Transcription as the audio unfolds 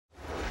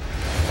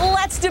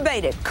Let's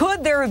debate it.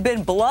 Could there have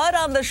been blood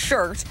on the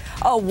shirt,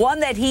 one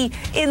that he,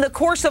 in the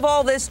course of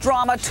all this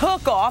drama,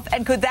 took off,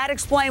 and could that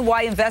explain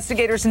why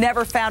investigators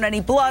never found any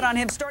blood on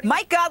him?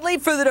 Mike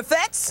Gottlieb for the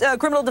defense,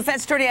 criminal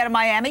defense attorney out of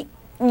Miami.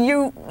 Is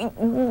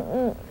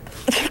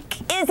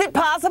it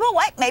possible?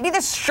 What? Maybe the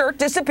shirt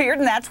disappeared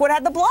and that's what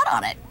had the blood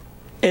on it.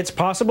 It's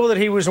possible that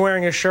he was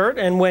wearing a shirt,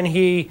 and when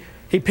he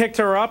picked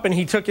her up and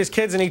he took his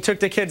kids and he took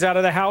the kids out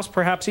of the house,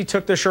 perhaps he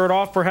took the shirt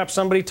off, perhaps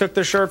somebody took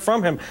the shirt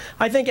from him.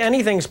 I think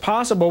anything's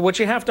possible. What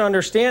you have to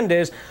understand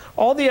is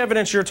all the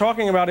evidence you're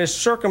talking about is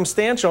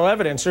circumstantial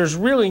evidence. There's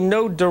really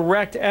no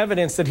direct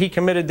evidence that he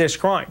committed this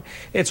crime.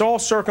 It's all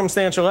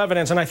circumstantial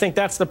evidence, and I think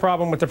that's the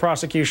problem with the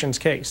prosecution's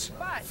case.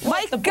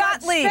 Mike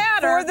Gottlieb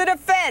for the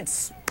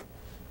defense.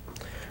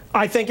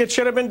 I think it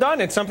should have been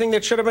done. It's something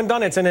that should have been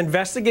done. It's an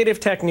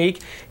investigative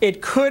technique.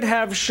 It could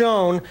have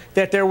shown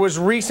that there was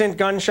recent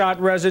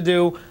gunshot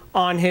residue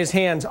on his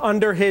hands,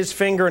 under his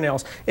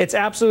fingernails. It's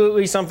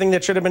absolutely something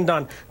that should have been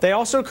done. They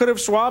also could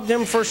have swabbed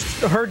him for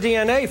her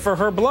DNA, for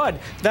her blood.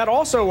 That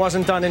also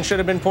wasn't done and should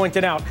have been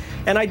pointed out.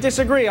 And I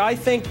disagree. I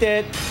think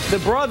that the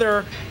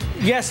brother,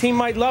 yes, he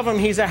might love him.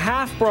 He's a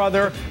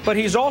half-brother, but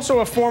he's also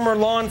a former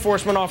law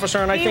enforcement officer,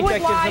 and I think that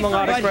gives him a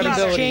lot of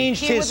credibility. He's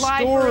changed his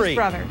story.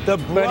 The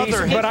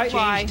brother has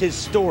changed his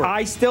story.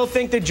 I still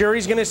think the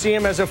jury's going to see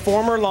him as a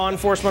former law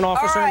enforcement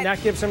officer, and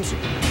that gives him...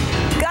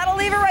 Gotta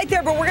leave it right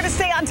there, but we're going to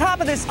stay on top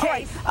of this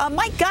case.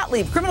 Mike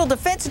Gottlieb, criminal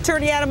defense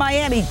attorney out of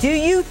Miami, do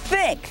you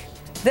think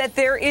that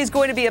there is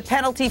going to be a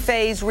penalty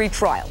phase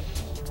retrial?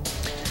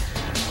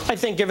 I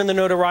think given the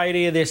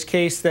notoriety of this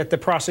case that the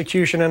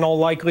prosecution in all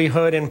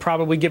likelihood, and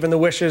probably given the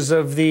wishes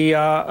of the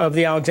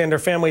Alexander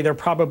family, there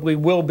probably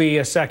will be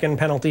a second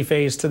penalty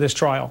phase to this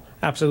trial.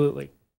 Absolutely.